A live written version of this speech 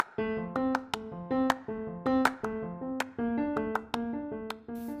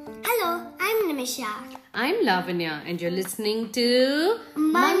Nisha. I'm Lavanya and you're listening to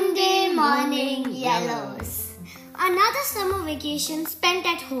Monday Morning Yellows. Another summer vacation spent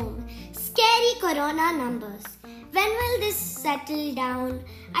at home. Scary corona numbers. When will this settle down?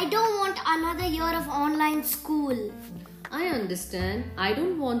 I don't want another year of online school. I understand. I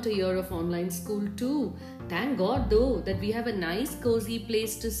don't want a year of online school too. Thank God though that we have a nice cozy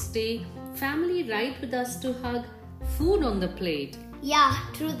place to stay, family right with us to hug, food on the plate. Yeah,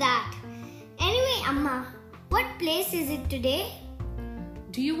 true that. Anyway, Amma, what place is it today?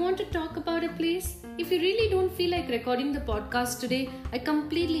 Do you want to talk about a place? If you really don't feel like recording the podcast today, I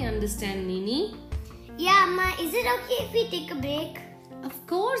completely understand, Nini. Yeah, Amma, is it okay if we take a break? Of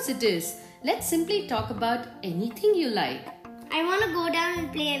course it is. Let's simply talk about anything you like. I want to go down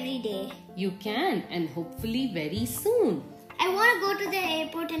and play every day. You can, and hopefully very soon. I want to go to the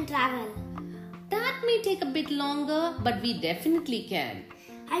airport and travel. That may take a bit longer, but we definitely can.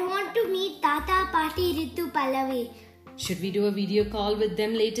 I want to meet Tata, Pati, Ritu, Pallavi. Should we do a video call with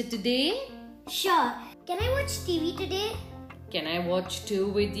them later today? Sure. Can I watch TV today? Can I watch too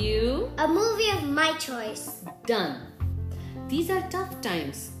with you? A movie of my choice. Done. These are tough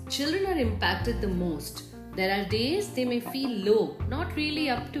times. Children are impacted the most. There are days they may feel low, not really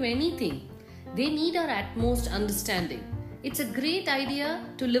up to anything. They need our utmost understanding. It's a great idea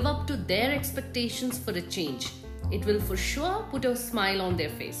to live up to their expectations for a change. It will for sure put a smile on their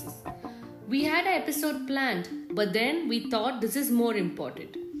faces. We had an episode planned, but then we thought this is more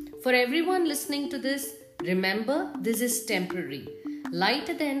important. For everyone listening to this, remember this is temporary. Light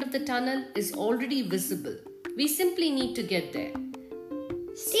at the end of the tunnel is already visible. We simply need to get there.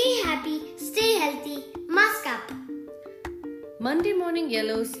 Stay happy, stay healthy, mask up. Monday Morning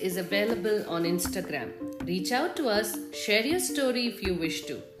Yellows is available on Instagram. Reach out to us, share your story if you wish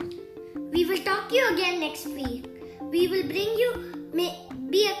to. We will talk to you again next week. We will bring you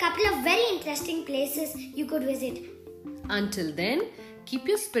maybe a couple of very interesting places you could visit. Until then, keep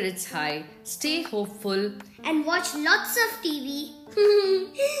your spirits high, stay hopeful, and watch lots of TV.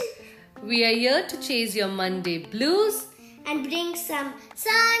 We are here to chase your Monday blues and bring some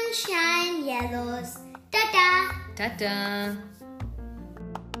sunshine yellows. Ta-ta! Ta-ta!